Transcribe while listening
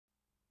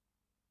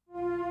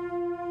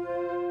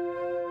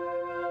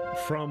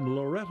From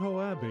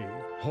Loretto Abbey,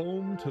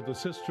 home to the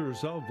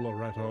Sisters of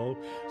Loretto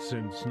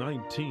since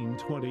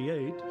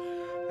 1928,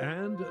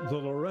 and the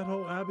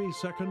Loretto Abbey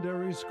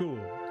Secondary School,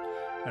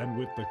 and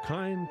with the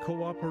kind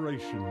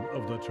cooperation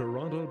of the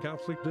Toronto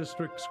Catholic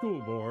District School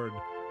Board,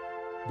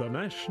 the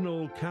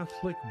National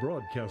Catholic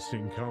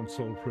Broadcasting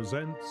Council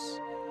presents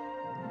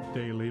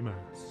Daily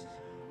Mass.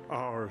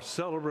 Our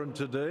celebrant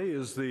today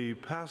is the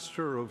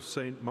pastor of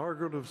St.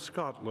 Margaret of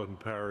Scotland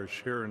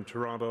Parish here in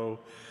Toronto,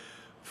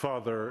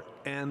 Father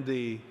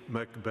Andy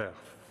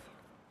Macbeth.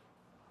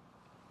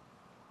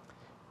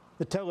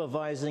 The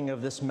televising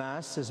of this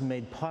Mass is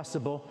made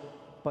possible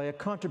by a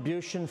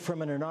contribution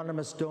from an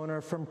anonymous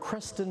donor from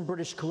Creston,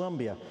 British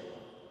Columbia.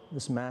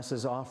 This Mass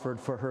is offered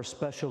for her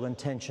special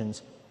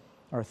intentions.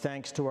 Our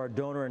thanks to our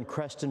donor in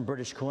Creston,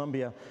 British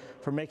Columbia,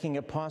 for making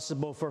it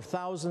possible for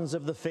thousands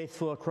of the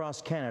faithful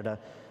across Canada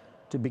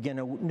to begin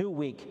a new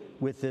week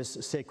with this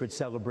sacred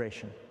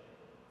celebration.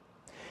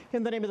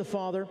 In the name of the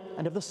Father,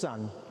 and of the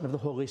Son, and of the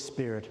Holy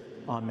Spirit.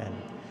 Amen.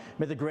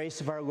 May the grace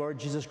of our Lord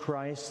Jesus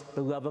Christ,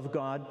 the love of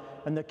God,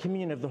 and the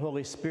communion of the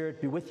Holy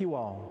Spirit be with you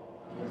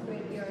all.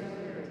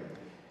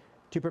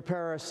 To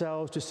prepare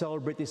ourselves to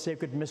celebrate these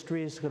sacred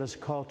mysteries, let us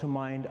call to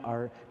mind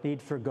our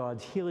need for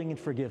God's healing and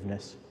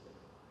forgiveness.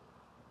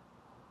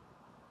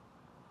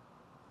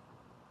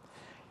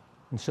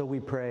 And so we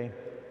pray,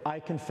 I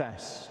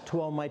confess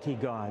to Almighty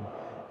God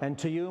and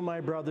to you, my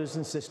brothers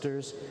and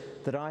sisters,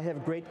 that I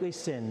have greatly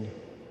sinned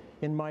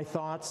in my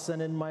thoughts and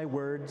in my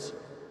words,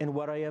 in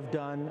what I have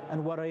done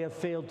and what I have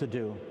failed to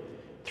do,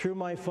 through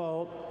my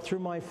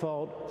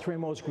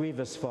most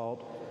grievous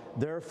fault.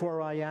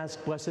 Therefore I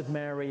ask Blessed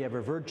Mary,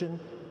 ever Virgin,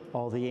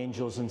 all the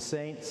angels and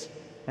saints,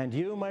 and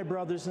you, my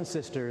brothers and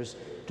sisters,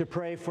 to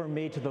pray for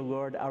me to the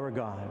Lord our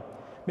God.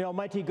 May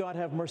Almighty God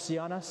have mercy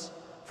on us,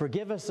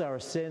 forgive us our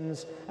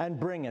sins, and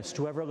bring us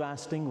to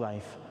everlasting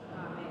life.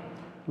 Amen.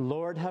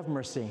 Lord, have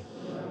mercy.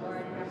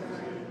 Lord, have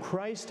mercy.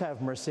 Christ,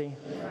 have mercy.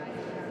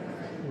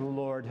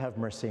 Lord, have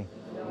mercy.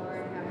 Lord,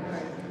 have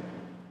mercy.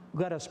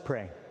 Let us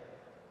pray.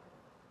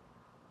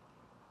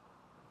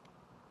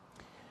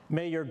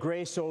 May your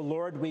grace, O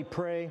Lord, we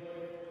pray,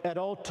 at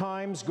all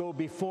times go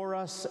before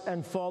us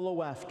and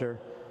follow after,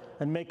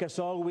 and make us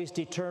always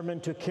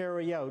determined to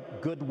carry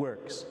out good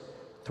works.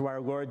 Through our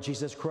Lord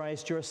Jesus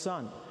Christ, your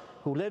Son,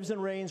 who lives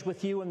and reigns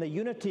with you in the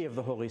unity of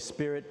the Holy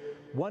Spirit,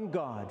 one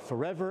God,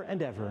 forever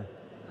and ever.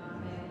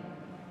 Amen.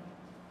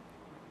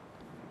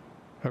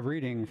 A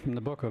reading from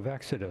the book of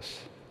Exodus.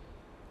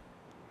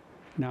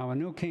 Now a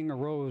new king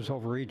arose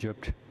over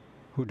Egypt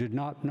who did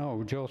not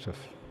know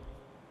Joseph.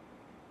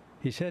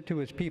 He said to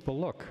his people,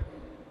 "Look,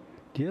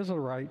 the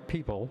Israelite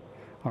people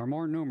are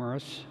more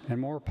numerous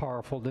and more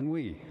powerful than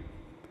we.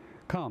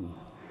 Come,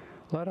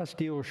 let us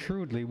deal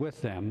shrewdly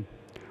with them,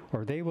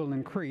 or they will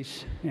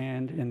increase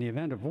and, in the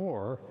event of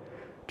war,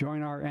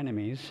 join our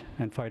enemies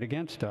and fight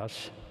against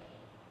us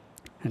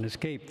and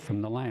escape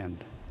from the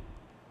land."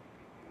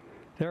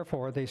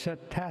 Therefore they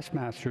set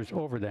taskmasters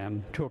over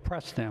them to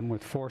oppress them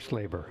with forced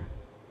labor.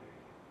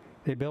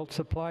 They built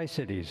supply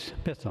cities,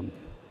 Pithom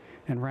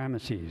and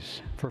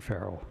Ramesses, for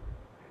Pharaoh.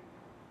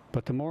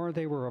 But the more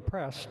they were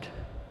oppressed,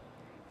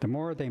 the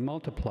more they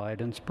multiplied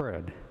and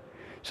spread,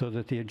 so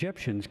that the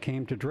Egyptians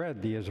came to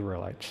dread the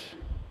Israelites.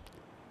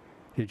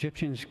 The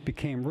Egyptians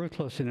became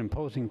ruthless in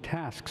imposing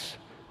tasks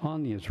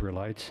on the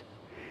Israelites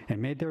and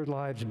made their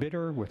lives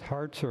bitter with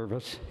hard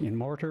service in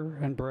mortar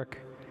and brick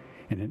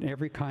and in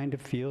every kind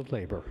of field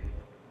labor.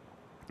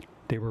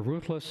 They were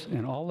ruthless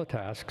in all the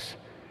tasks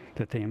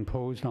that they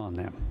imposed on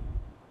them.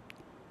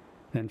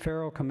 Then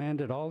Pharaoh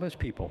commanded all his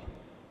people,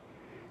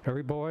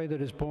 "Every boy that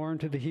is born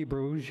to the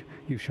Hebrews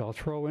you shall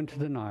throw into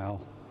the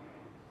Nile,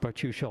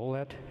 but you shall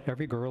let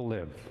every girl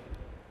live."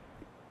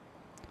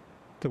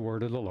 The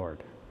word of the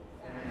Lord.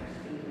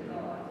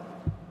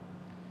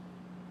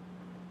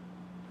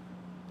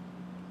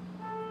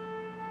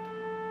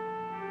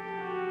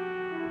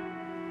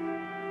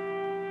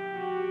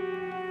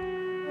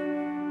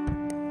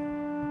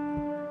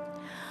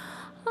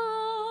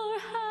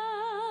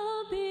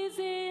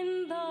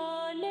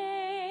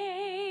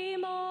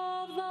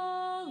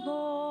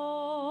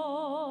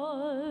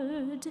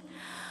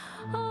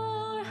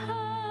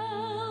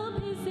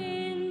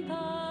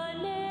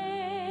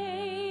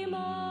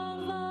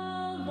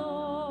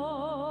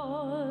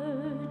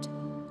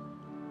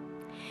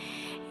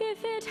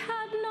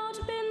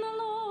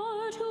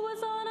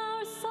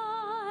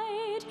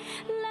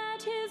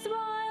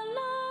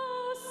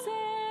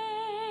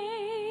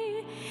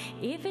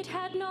 If it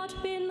had not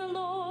been the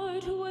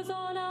Lord who was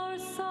on our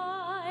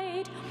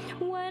side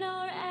when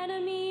our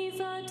enemies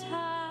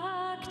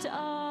attacked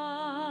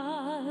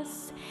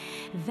us,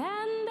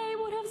 then they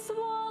would have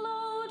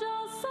swallowed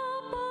us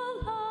up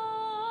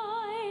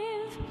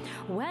alive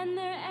when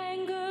their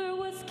anger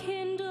was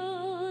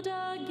kindled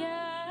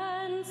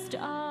against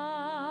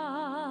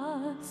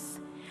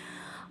us.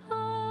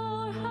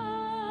 Our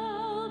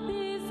help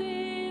is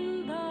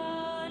in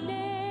the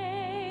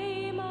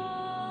name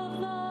of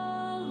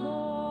the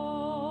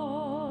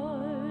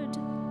Lord.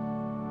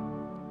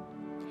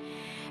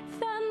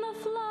 Then the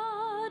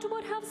flood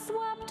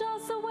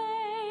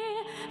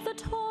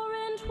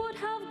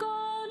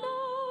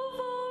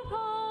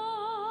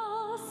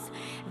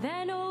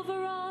then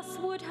over us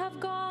would have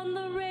gone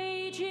the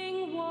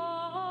raging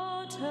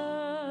waters.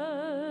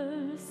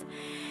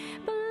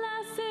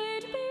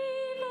 Blessed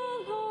be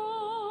the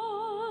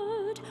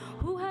Lord,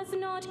 who has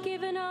not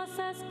given us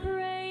as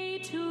prey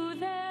to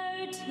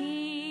their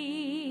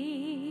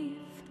teeth.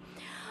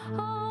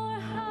 Our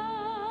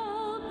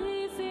help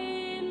is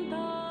in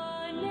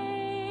the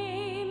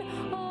name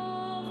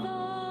of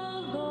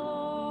the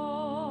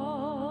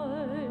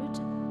Lord.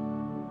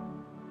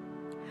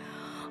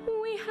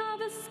 We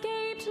have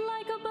escaped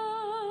like a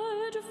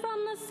bird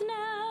from the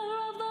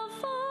snare of the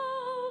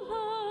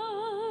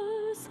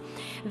fowlers.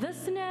 The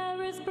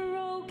snare is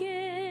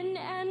broken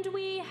and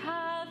we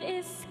have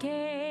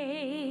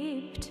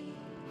escaped.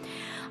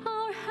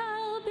 Our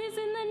help is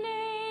in the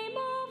name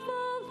of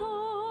the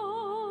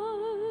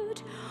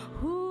Lord,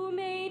 who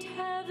made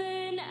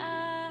heaven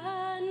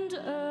and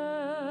earth.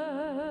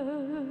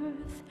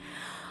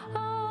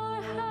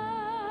 Our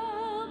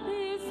help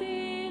is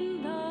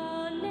in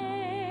the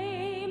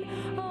name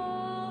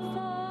of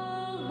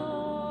the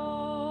Lord.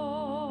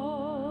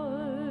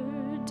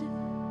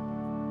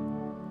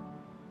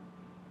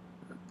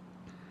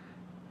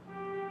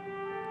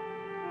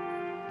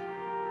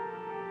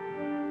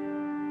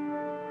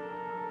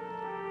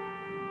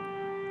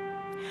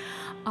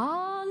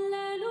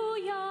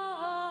 Alleluia,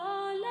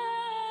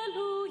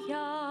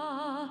 alleluia,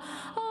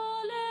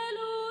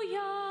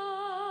 alleluia,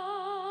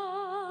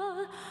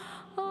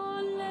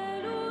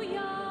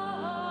 alleluia,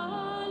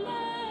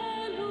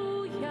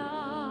 alleluia,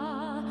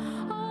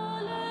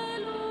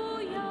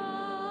 alleluia.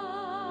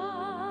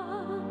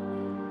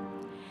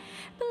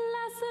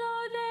 Blessed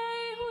are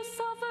they who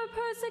suffer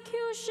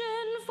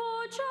persecution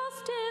for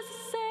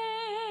justice'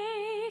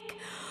 sake,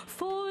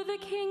 for the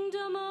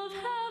kingdom of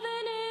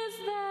heaven is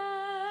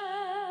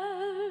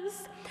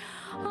theirs.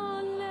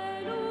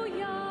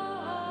 Alleluia,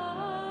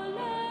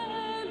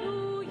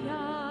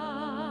 alleluia,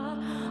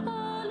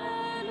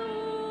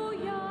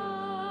 alleluia.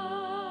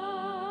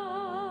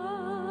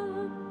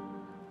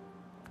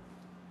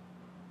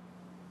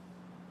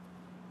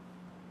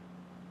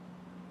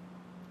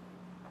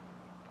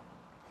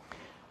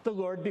 The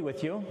Lord be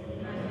with you.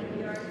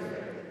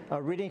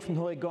 A reading from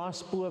the Holy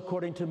Gospel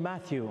according to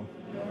Matthew.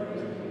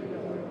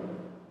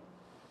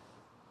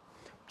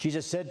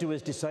 Jesus said to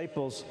his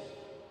disciples,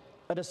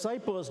 "A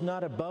disciple is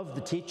not above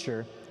the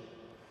teacher."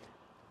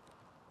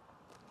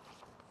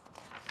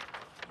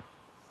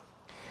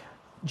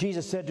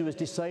 Jesus said to his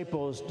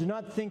disciples, "Do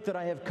not think that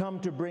I have come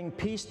to bring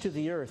peace to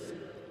the earth.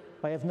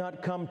 I have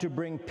not come to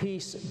bring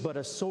peace, but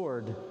a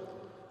sword.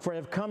 For I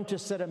have come to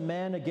set a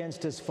man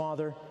against his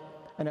father,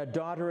 and a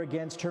daughter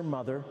against her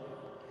mother,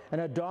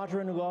 and a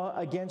daughter-in-law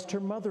against her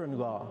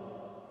mother-in-law,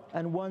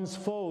 and one's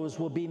foes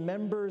will be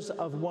members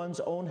of one's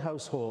own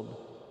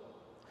household.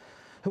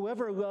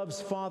 Whoever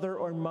loves father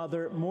or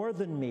mother more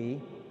than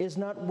me is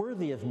not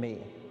worthy of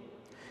me,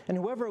 and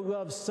whoever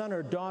loves son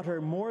or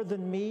daughter more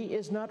than me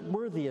is not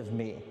worthy of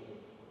me,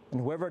 and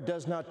whoever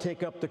does not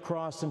take up the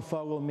cross and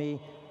follow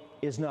me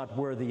is not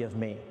worthy of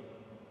me.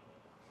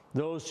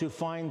 Those who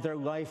find their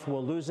life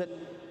will lose it,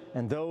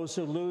 and those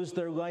who lose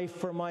their life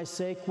for my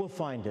sake will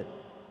find it.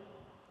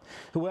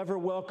 Whoever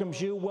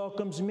welcomes you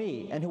welcomes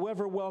me, and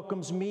whoever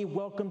welcomes me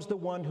welcomes the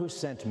one who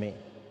sent me.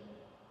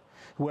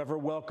 Whoever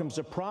welcomes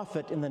a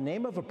prophet in the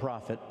name of a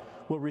prophet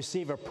will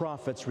receive a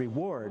prophet's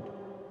reward.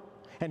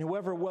 And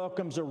whoever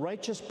welcomes a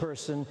righteous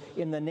person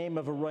in the name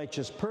of a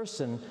righteous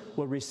person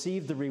will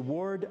receive the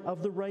reward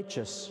of the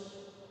righteous.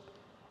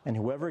 And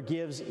whoever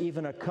gives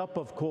even a cup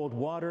of cold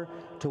water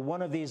to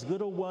one of these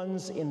little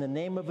ones in the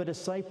name of a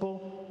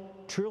disciple,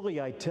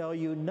 truly I tell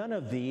you, none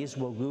of these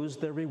will lose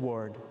their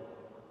reward."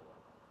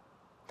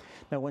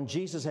 Now, when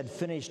Jesus had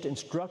finished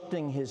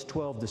instructing his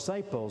 12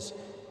 disciples,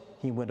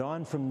 he went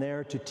on from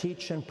there to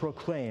teach and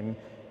proclaim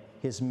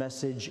his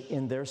message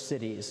in their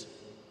cities.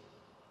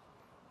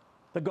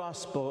 The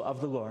Gospel of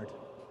the Lord.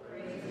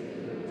 Praise to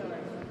you, Lord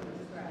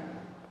Jesus Christ.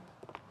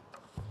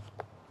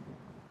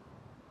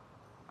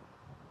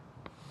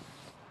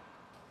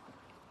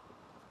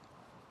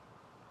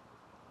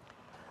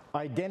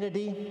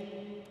 Identity,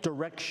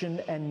 direction,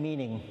 and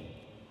meaning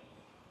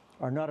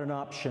are not an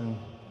option,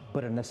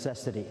 but a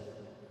necessity.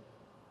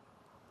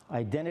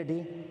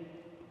 Identity,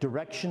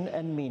 direction,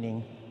 and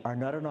meaning are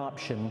not an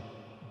option,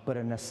 but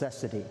a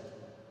necessity.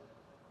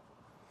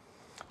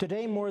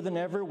 Today, more than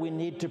ever, we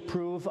need to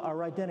prove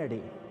our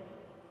identity.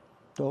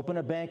 To open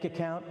a bank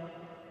account,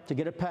 to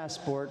get a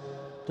passport,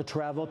 to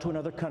travel to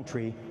another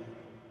country,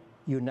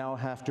 you now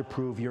have to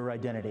prove your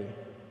identity.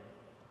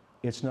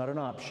 It's not an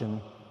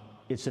option,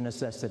 it's a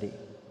necessity.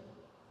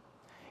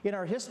 In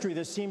our history,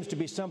 this seems to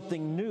be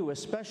something new,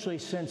 especially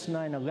since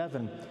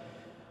 9/11.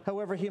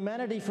 However,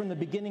 humanity from the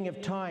beginning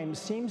of time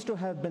seems to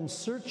have been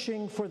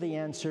searching for the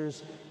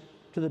answers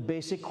to the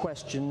basic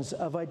questions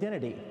of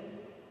identity.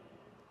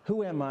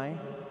 Who am I?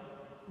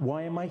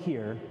 Why am I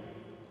here?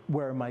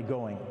 Where am I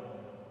going?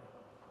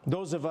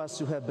 Those of us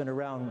who have been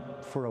around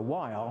for a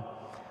while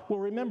will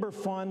remember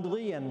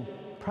fondly and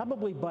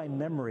probably by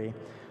memory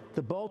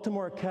the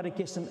Baltimore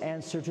Catechism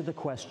answer to the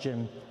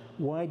question,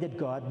 why did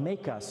God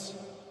make us?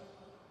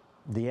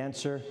 The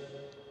answer: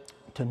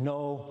 to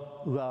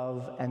know,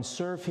 love, and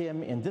serve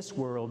him in this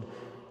world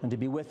and to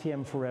be with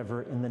him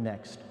forever in the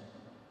next.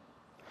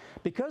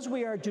 Because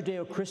we are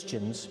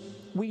Judeo-Christians,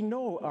 we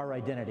know our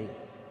identity.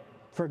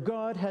 For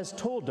God has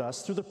told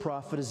us through the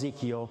prophet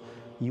Ezekiel,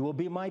 "You will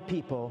be my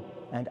people,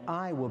 and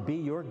I will be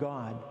your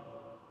God."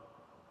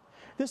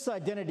 This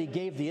identity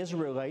gave the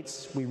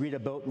Israelites, we read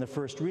about in the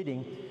first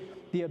reading,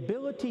 the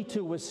ability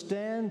to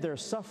withstand their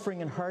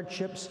suffering and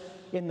hardships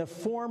in the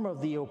form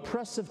of the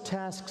oppressive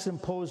tasks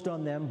imposed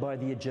on them by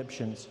the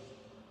Egyptians.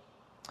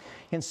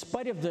 In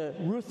spite of the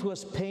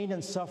ruthless pain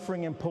and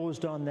suffering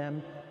imposed on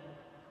them,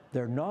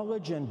 their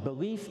knowledge and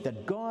belief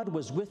that God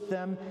was with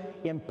them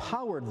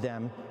empowered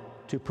them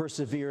to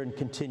persevere and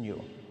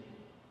continue.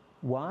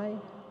 Why?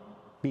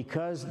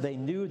 Because they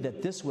knew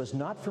that this was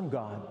not from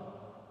God,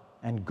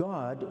 and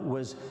God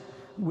was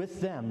with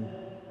them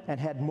and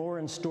had more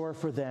in store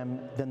for them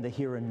than the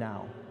here and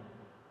now.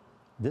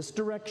 This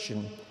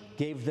direction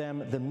gave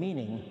them the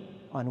meaning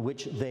on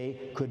which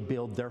they could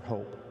build their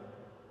hope.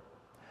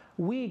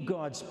 We,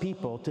 God's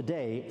people,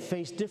 today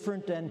face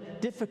different and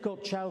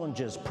difficult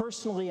challenges,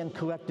 personally and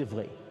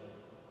collectively.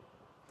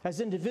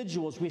 As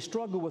individuals, we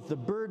struggle with the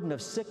burden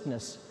of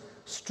sickness,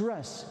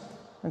 stress,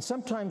 and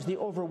sometimes the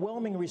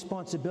overwhelming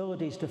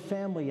responsibilities to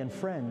family and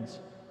friends.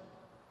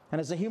 And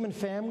as a human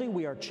family,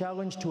 we are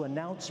challenged to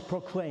announce,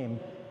 proclaim,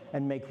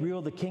 and make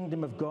real the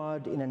kingdom of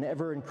God in an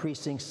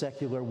ever-increasing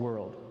secular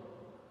world.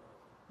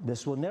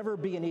 This will never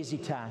be an easy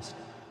task,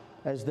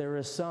 as there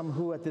are some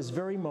who at this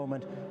very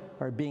moment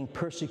are being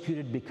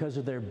persecuted because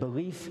of their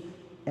belief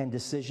and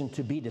decision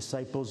to be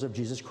disciples of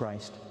Jesus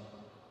Christ.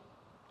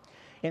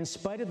 In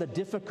spite of the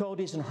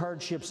difficulties and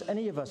hardships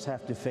any of us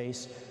have to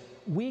face,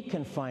 we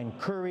can find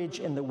courage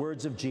in the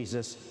words of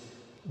Jesus,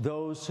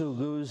 "Those who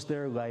lose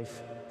their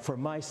life for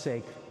my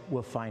sake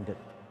will find it."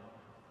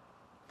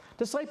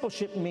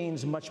 Discipleship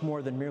means much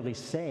more than merely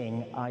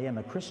saying, "I am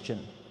a Christian."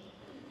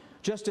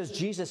 Just as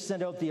Jesus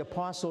sent out the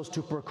apostles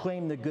to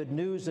proclaim the good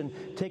news and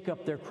take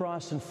up their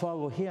cross and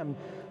follow him,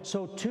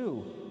 so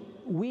too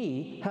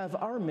we have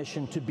our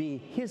mission to be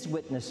his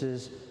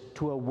witnesses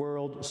to a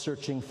world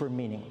searching for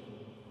meaning.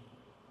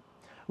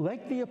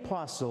 Like the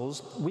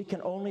apostles, we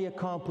can only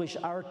accomplish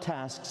our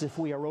tasks if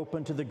we are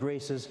open to the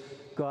graces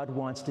God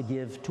wants to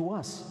give to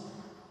us,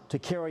 to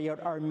carry out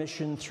our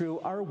mission through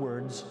our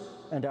words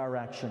and our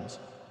actions.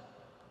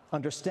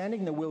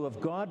 Understanding the will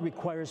of God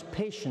requires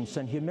patience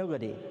and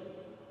humility.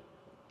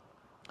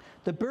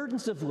 The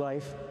burdens of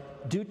life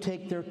do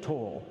take their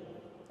toll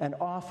and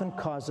often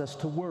cause us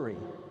to worry.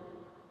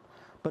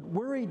 But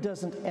worry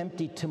doesn't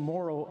empty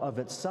tomorrow of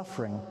its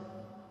suffering,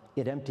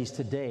 it empties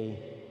today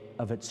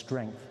of its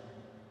strength.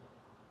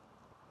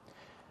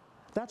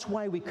 That's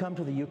why we come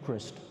to the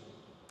Eucharist,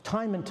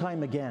 time and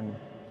time again,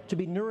 to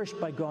be nourished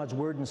by God's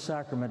word and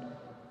sacrament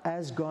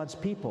as God's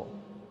people.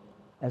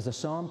 As the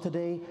psalm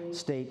today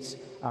states,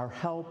 our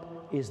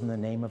help is in the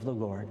name of the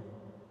Lord.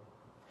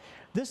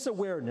 This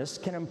awareness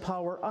can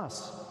empower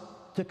us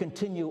to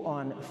continue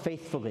on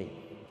faithfully,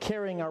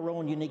 carrying our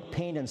own unique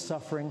pain and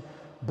suffering,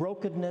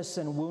 brokenness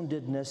and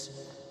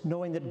woundedness,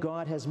 knowing that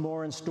God has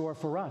more in store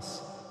for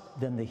us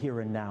than the here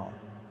and now.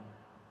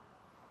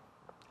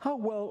 How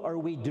well are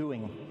we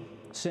doing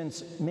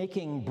since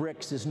making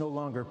bricks is no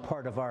longer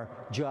part of our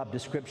job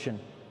description?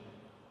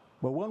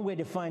 Well, one way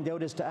to find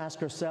out is to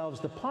ask ourselves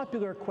the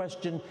popular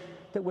question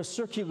that was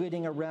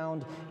circulating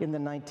around in the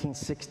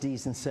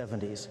 1960s and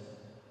 70s.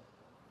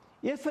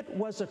 If it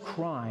was a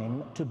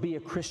crime to be a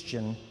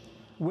Christian,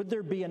 would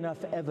there be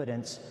enough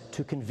evidence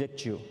to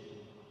convict you?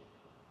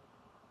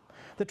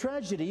 The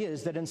tragedy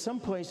is that in some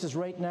places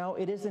right now,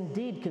 it is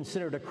indeed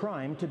considered a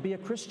crime to be a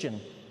Christian.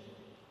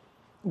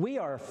 We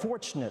are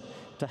fortunate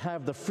to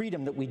have the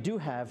freedom that we do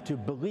have to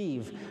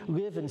believe,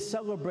 live, and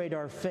celebrate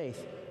our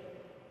faith.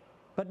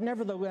 But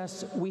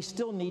nevertheless, we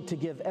still need to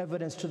give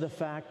evidence to the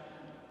fact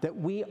that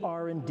we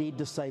are indeed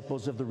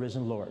disciples of the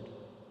risen Lord.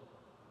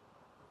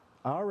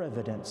 Our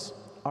evidence,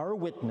 our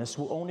witness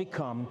will only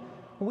come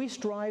when we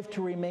strive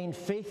to remain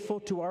faithful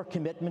to our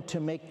commitment to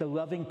make the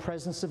loving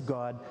presence of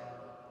God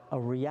a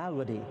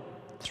reality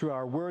through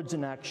our words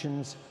and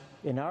actions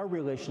in our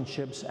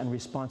relationships and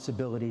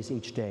responsibilities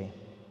each day.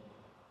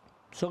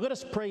 So let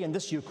us pray in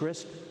this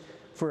Eucharist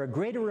for a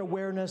greater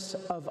awareness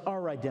of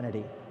our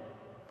identity,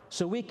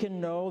 so we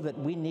can know that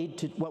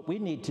what we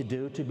need to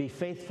do to be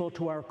faithful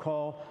to our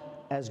call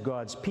as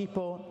God's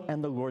people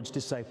and the Lord's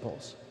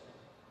disciples.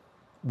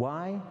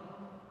 Why?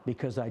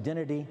 Because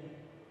identity,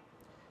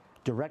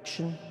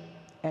 direction,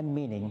 and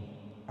meaning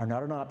are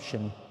not an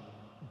option,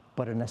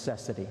 but a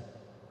necessity.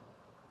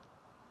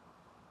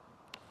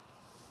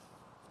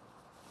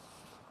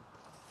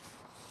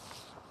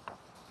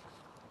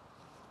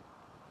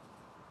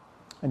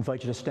 I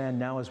invite you to stand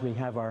now as we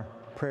have our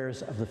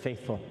prayers of the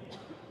faithful.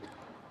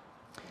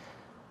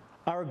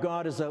 Our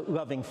God is a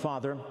loving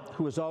Father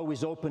who is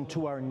always open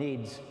to our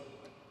needs.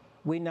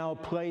 We now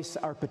place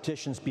our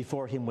petitions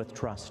before him with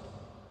trust.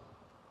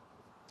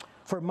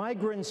 For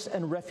migrants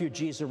and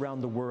refugees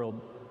around the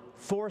world,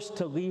 forced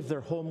to leave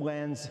their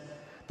homelands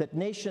that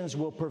nations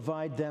will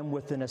provide them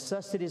with the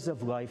necessities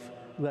of life,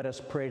 let us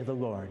pray to the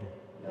Lord.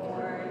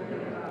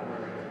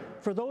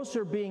 For those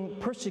who are being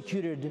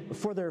persecuted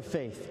for their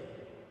faith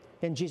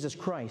in Jesus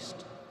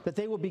Christ, that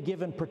they will be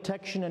given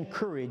protection and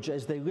courage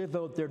as they live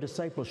out their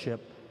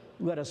discipleship,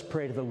 let us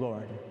pray to the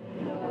Lord.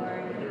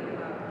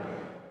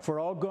 For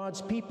all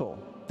God's people,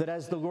 that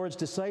as the Lord's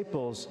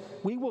disciples,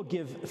 we will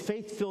give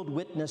faith-filled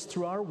witness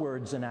through our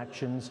words and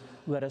actions,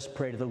 let us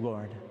pray to the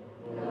Lord.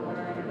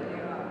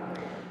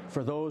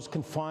 For those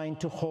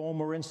confined to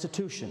home or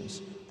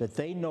institutions, that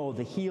they know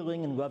the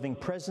healing and loving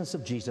presence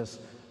of Jesus,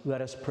 let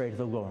us pray to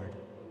the Lord.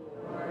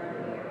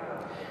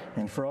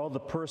 And for all the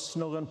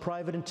personal and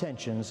private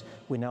intentions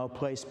we now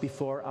place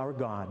before our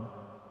God.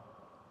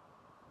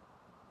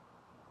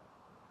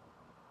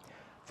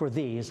 For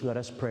these, let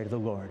us pray to the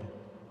Lord.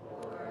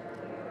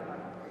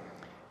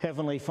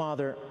 Heavenly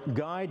Father,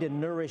 guide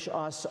and nourish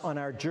us on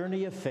our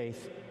journey of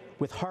faith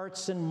with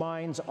hearts and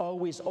minds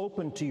always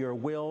open to your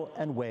will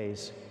and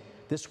ways.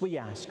 This we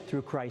ask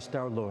through Christ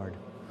our Lord.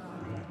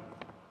 Amen.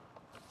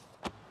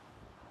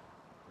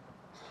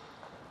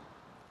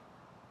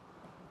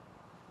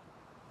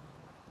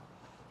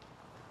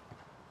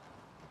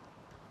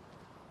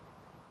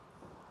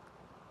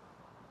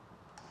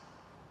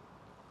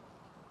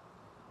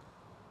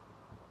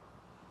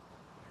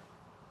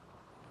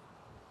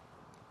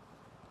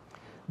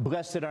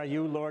 Blessed are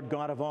you, Lord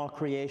God of all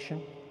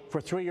creation,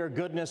 for through your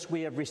goodness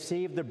we have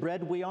received the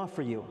bread we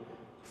offer you,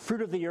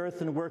 fruit of the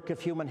earth and work of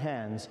human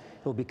hands.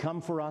 It will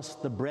become for us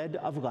the bread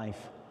of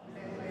life.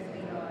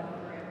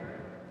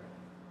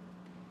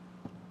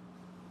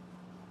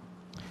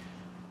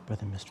 By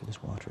the mystery of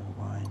this water and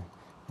wine,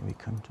 may we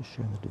come to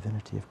share in the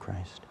divinity of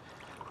Christ,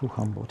 who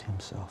humbled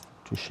himself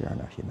to share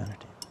in our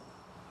humanity.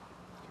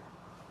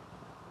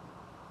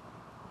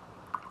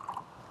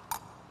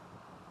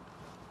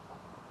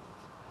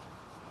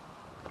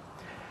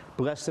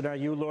 Blessed are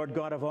you, Lord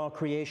God of all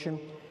creation,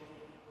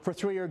 for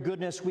through your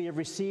goodness we have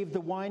received the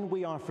wine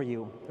we offer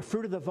you, a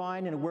fruit of the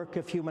vine and work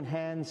of human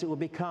hands. It will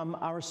become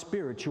our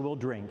spiritual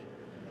drink.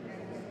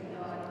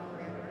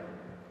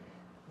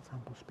 With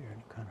humble spirit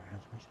and kind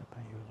hands, reached up by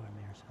you, Lord,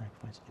 may our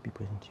sacrifice be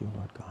pleasing to you,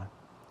 Lord God.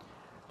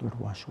 Lord,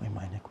 wash away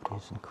my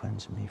iniquities and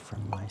cleanse me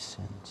from my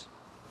sins.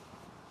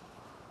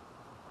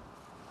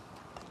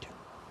 Thank you.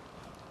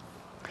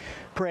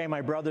 Pray,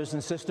 my brothers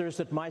and sisters,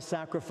 that my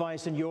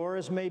sacrifice and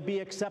yours may be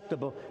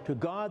acceptable to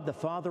God the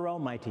Father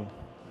Almighty.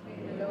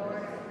 May the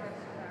Lord accept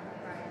the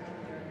sacrifice in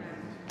your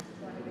hands,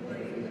 for the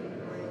praise and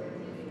glory of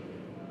his name,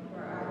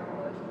 for our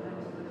good and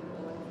for the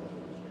whole of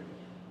his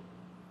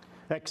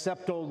church.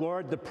 Accept, O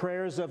Lord, the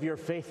prayers of your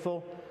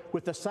faithful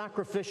with the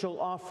sacrificial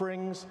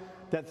offerings,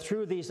 that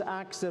through these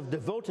acts of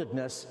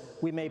devotedness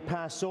we may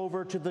pass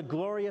over to the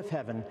glory of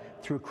heaven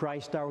through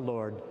Christ our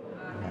Lord.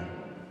 Amen.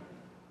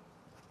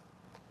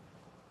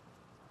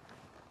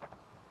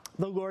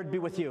 The Lord be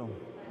with you.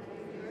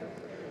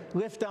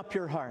 Lift up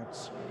your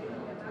hearts.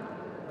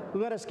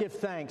 Let us give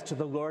thanks to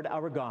the Lord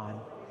our God.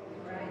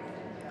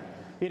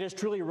 It is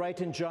truly right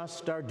and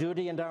just, our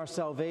duty and our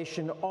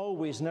salvation,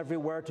 always and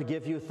everywhere to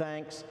give you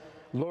thanks,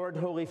 Lord,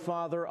 Holy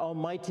Father,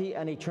 Almighty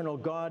and eternal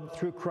God,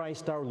 through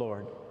Christ our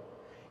Lord.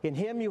 In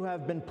him you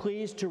have been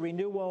pleased to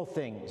renew all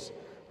things,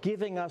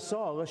 giving us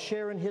all a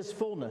share in his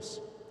fullness.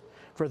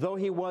 For though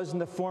he was in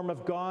the form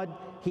of God,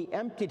 he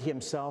emptied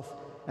himself,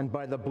 and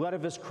by the blood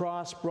of his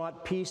cross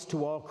brought peace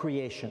to all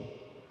creation.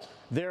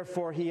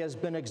 Therefore he has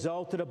been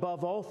exalted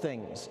above all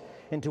things,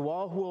 and to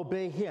all who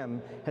obey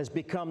him has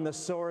become the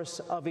source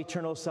of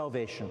eternal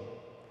salvation.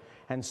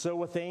 And so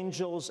with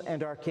angels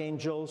and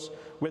archangels,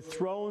 with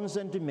thrones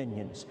and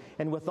dominions,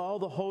 and with all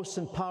the hosts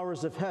and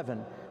powers of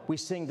heaven, we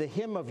sing the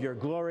hymn of your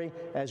glory,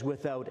 as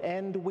without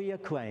end we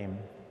acclaim.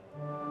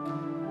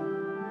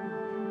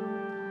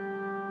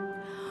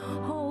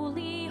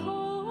 Holy,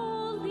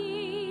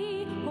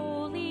 holy,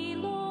 holy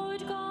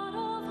Lord God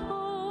of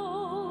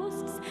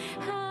hosts,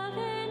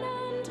 heaven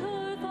and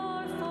earth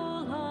are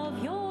full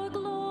of your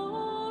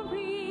glory.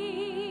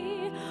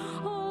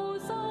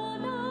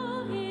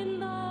 Hosanna in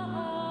the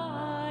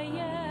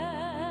highest.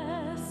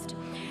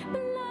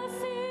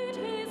 Blessed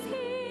is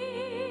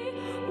he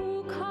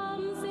who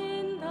comes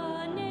in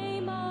the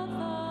name of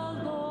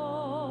the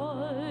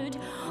Lord.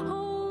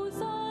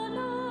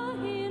 Hosanna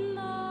in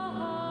the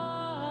highest.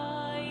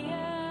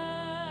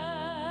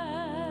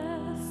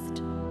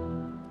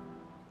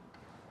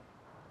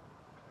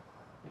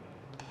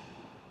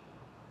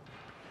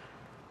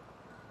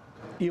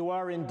 You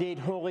are indeed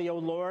holy, O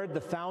Lord,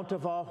 the fount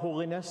of all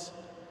holiness.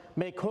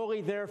 Make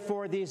holy,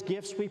 therefore, these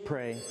gifts, we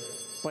pray,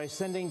 by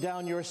sending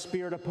down your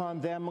Spirit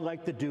upon them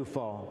like the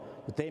dewfall,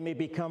 that they may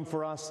become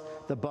for us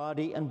the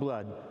body and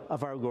blood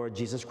of our Lord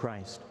Jesus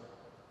Christ.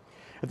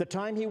 At the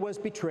time he was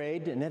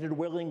betrayed and entered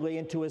willingly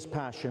into his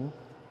passion,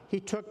 he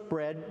took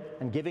bread,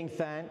 and giving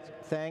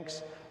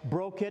thanks,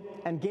 broke it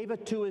and gave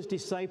it to his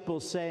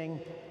disciples,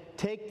 saying,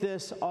 "Take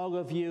this, all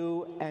of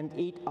you, and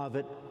eat of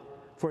it,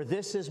 for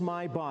this is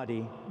my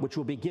body, which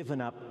will be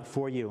given up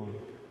for you."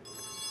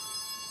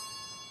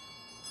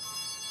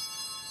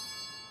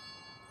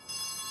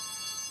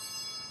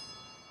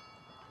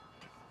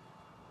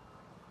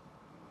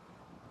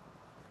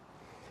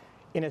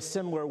 In a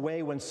similar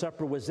way, when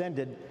supper was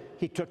ended,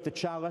 he took the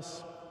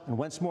chalice, and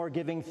once more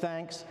giving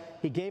thanks,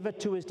 he gave it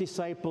to his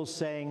disciples,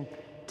 saying,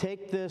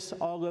 "Take this,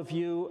 all of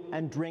you,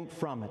 and drink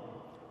from it.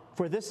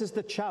 For this is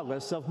the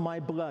chalice of my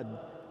blood,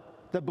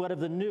 the blood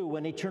of the new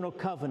and eternal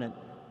covenant,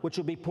 which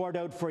will be poured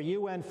out for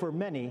you and for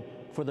many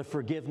for the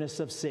forgiveness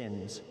of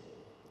sins.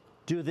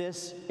 Do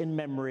this in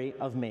memory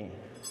of me."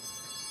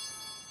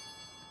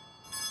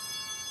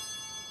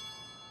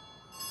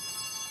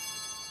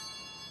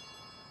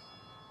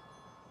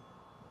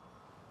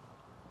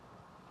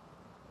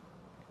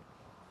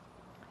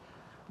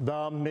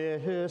 The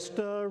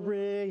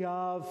mystery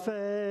of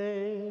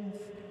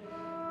faith.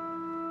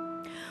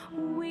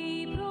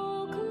 We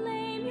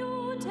proclaim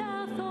your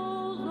death,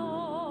 O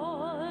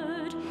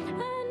Lord,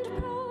 and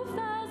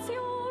profess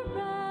your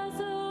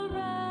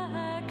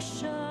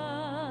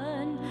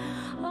resurrection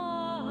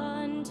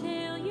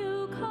until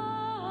you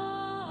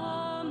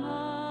come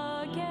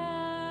again.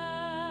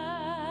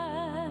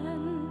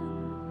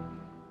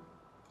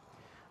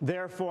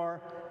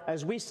 Therefore,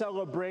 as we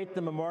celebrate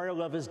the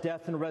memorial of his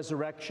death and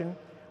resurrection,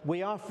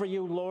 we offer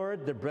you,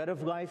 Lord, the bread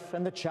of life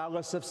and the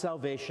chalice of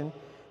salvation,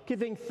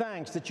 giving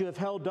thanks that you have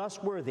held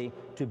us worthy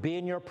to be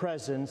in your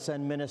presence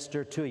and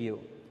minister to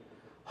you.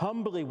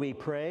 Humbly we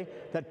pray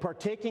that,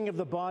 partaking of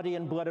the body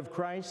and blood of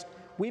Christ,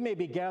 we may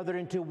be gathered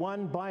into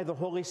one by the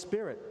Holy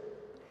Spirit.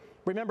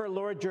 Remember,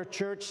 Lord, your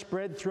church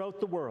spread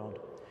throughout the world,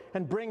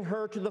 and bring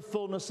her to the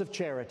fullness of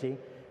charity,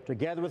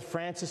 together with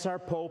Francis our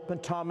Pope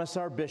and Thomas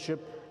our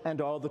Bishop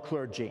and all the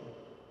clergy.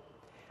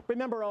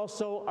 Remember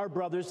also our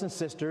brothers and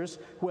sisters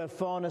who have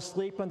fallen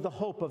asleep in the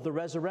hope of the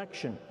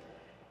resurrection,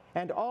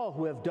 and all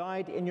who have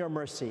died in your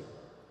mercy.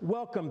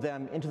 Welcome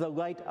them into the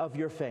light of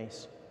your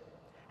face.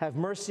 Have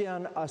mercy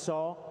on us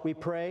all, we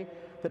pray,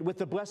 that with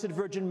the Blessed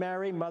Virgin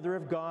Mary, Mother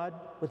of God,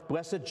 with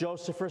Blessed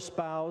Joseph, her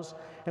spouse,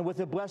 and with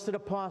the blessed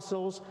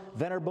apostles,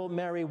 Venerable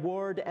Mary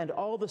Ward, and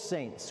all the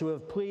saints who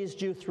have pleased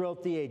you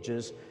throughout the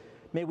ages,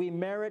 may we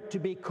merit to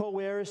be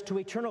co-heirs to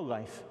eternal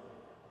life,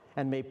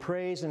 and may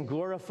praise and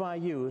glorify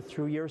you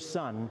through your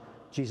Son,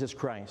 Jesus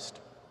Christ.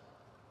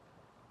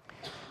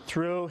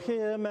 Through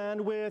him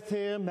and with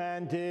him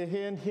and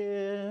in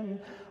him,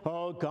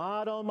 O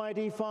God,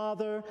 Almighty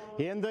Father,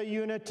 in the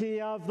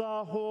unity of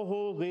the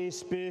Holy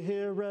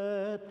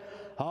Spirit,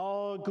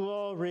 all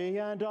glory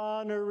and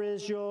honor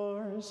is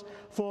yours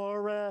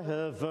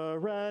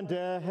forever and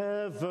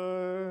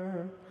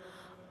ever.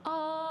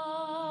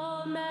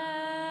 Amen.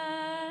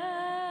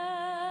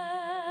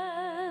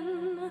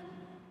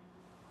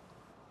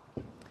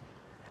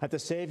 At the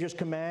Savior's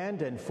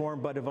command and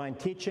formed by divine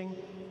teaching,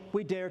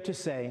 we dare to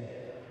say,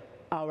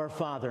 Our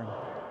Father,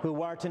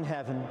 who art in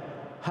heaven,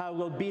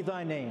 hallowed be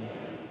thy name.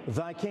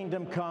 Thy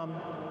kingdom come,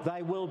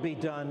 thy will be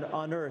done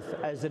on earth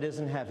as it is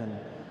in heaven.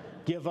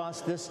 Give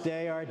us this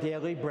day our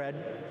daily bread,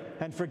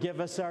 and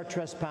forgive us our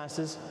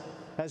trespasses,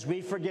 as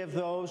we forgive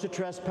those who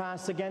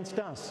trespass against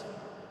us.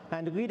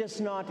 And lead us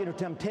not into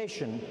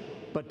temptation,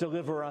 but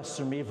deliver us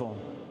from evil.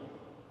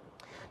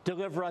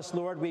 Deliver us,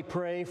 Lord, we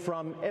pray,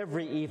 from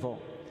every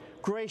evil.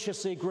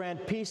 Graciously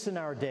grant peace in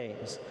our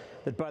days,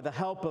 that by the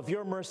help of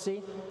your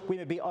mercy we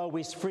may be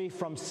always free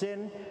from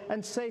sin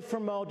and safe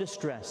from all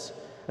distress,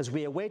 as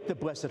we await the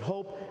blessed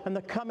hope and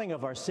the coming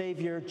of our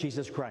Savior,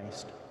 Jesus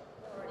Christ.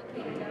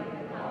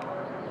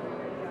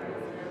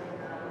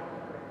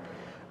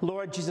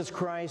 Lord Jesus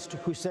Christ,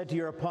 who said to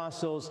your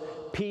apostles,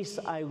 "Peace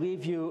I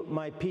leave you,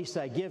 my peace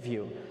I give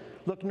you,"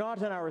 look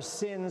not on our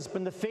sins, but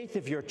in the faith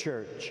of your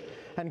church,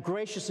 and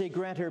graciously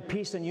grant her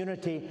peace and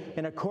unity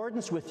in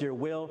accordance with your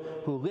will,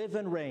 who live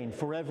and reign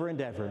forever and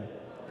ever.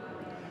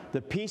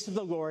 The peace of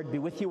the Lord be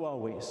with you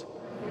always.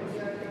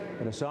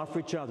 Let us offer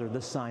each other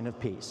the sign of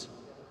peace.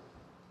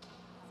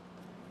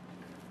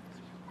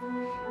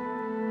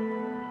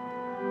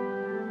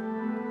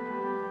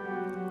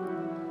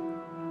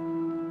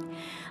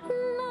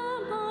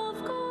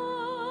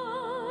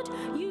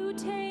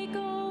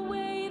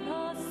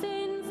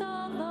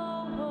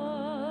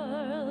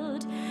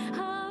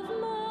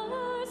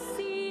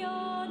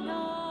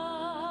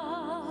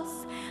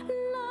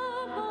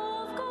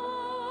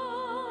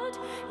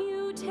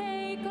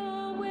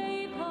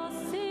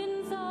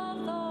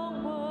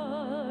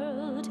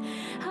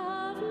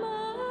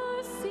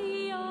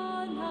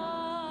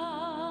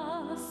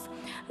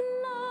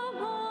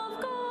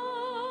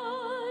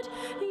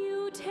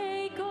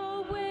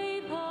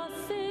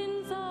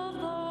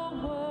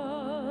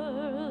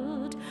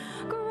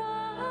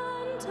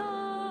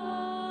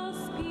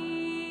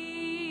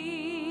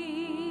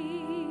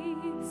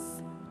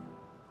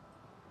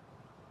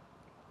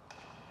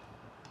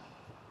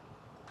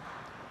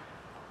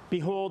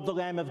 Behold the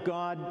Lamb of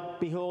God,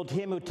 behold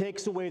him who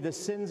takes away the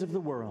sins of the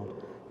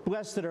world.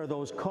 Blessed are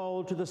those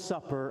called to the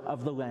supper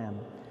of the Lamb.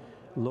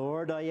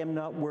 Lord, I am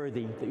not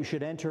worthy that you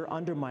should enter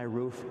under my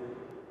roof,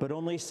 but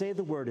only say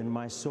the word and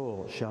my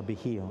soul shall be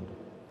healed.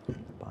 The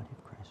body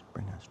of Christ,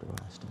 bring us to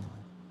everlasting life.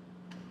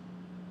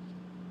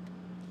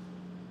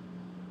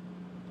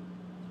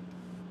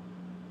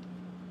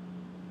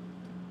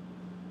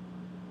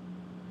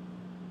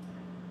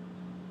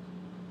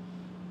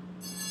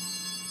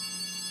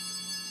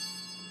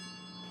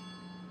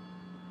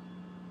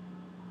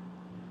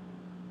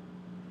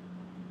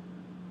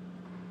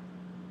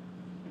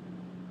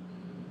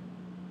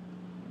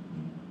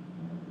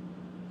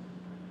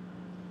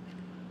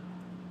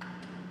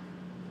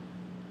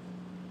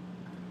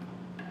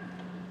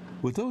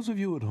 Would those of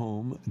you at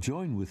home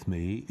join with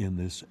me in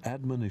this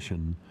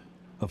admonition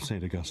of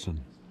St. Augustine?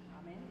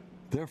 Amen.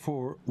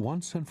 Therefore,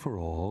 once and for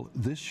all,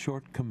 this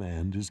short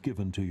command is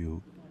given to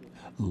you.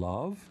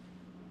 Love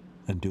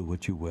and do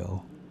what you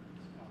will.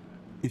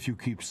 If you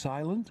keep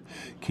silent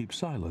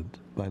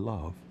by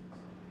love.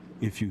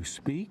 If you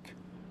speak,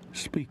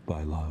 speak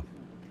by love.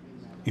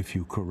 If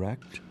you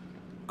correct,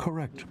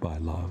 correct by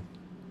love.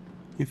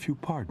 If you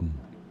pardon,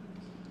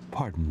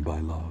 pardon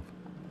by love.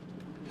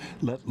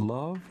 Let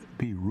love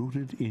be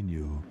rooted in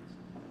you,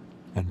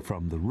 and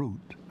from the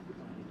root,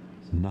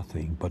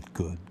 nothing but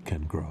good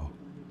can grow.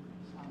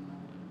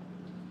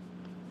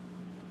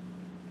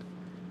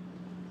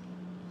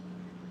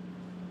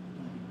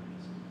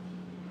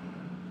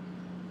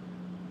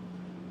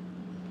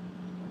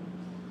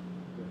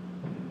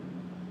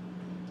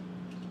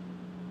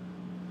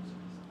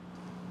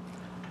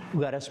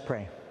 Let us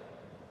pray.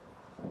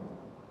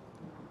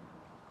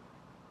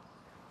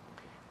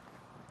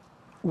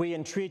 We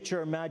entreat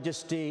your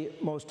majesty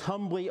most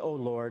humbly, O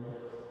Lord,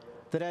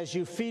 that as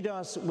you feed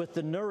us with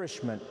the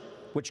nourishment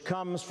which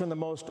comes from the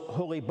most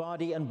holy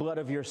body and blood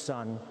of your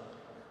Son,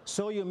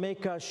 so you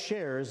make us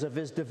sharers of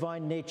his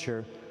divine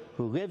nature,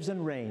 who lives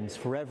and reigns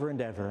forever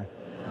and ever.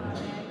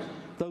 Amen.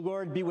 The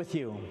Lord be with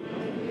you.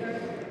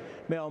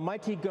 May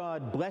Almighty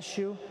God bless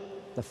you,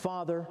 the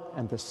Father,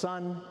 and the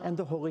Son, and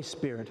the Holy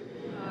Spirit.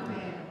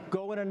 Amen.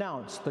 Go and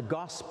announce the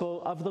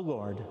gospel of the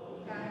Lord.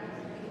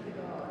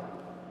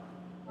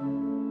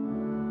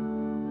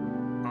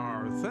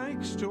 Our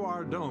thanks to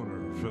our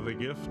donor for the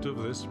gift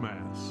of this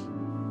Mass.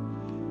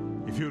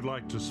 If you'd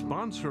like to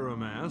sponsor a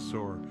Mass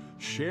or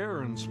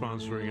share in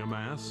sponsoring a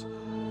Mass,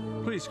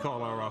 please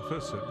call our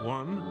office at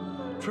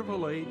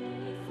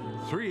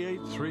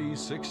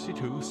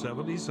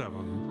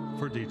 1-888-383-6277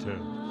 for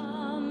details.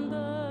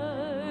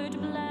 Bird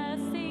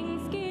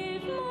blessings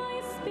give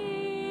my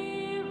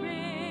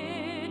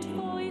spirit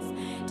voice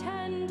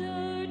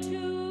tender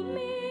to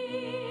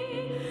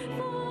me,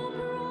 the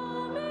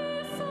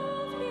promise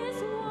of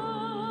his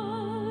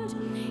word.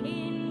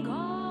 In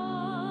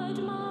God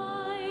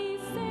my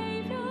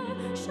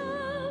Savior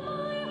shall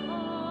my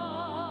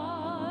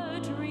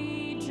heart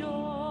rejoice.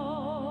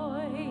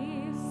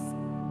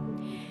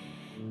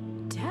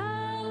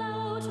 Tell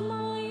out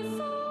my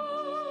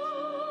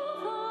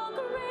soul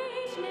the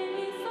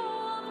greatness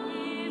of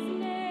his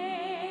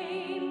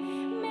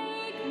name.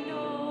 Make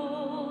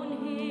known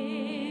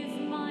his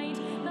might,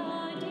 the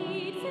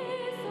deeds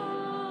his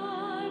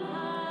arm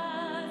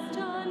has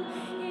done.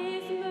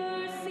 His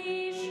mercy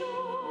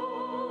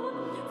shown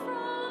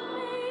from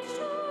age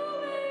to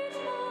age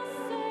the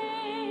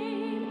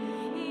same.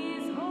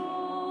 His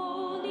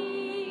holy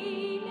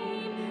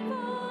name, the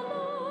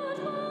Lord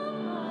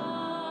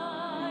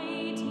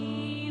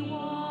Almighty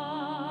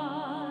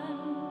One.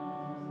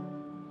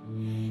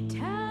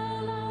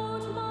 Tell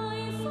out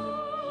my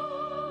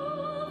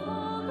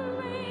soul the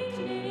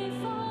greatness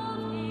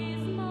of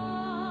his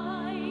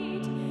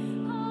might.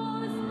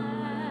 Powers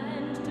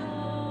and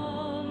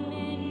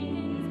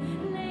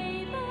dominions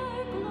lay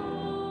their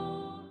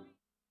glory.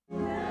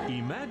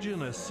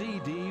 Imagine a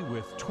CD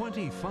with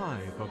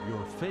 25 of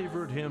your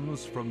favorite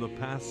hymns from the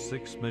past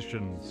 6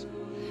 missions.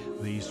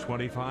 These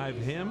 25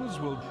 hymns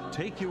will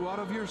take you out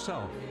of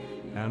yourself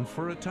and,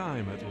 for a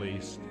time at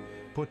least,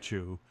 put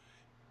you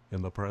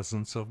in the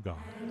presence of God.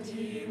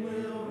 He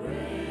will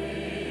reign.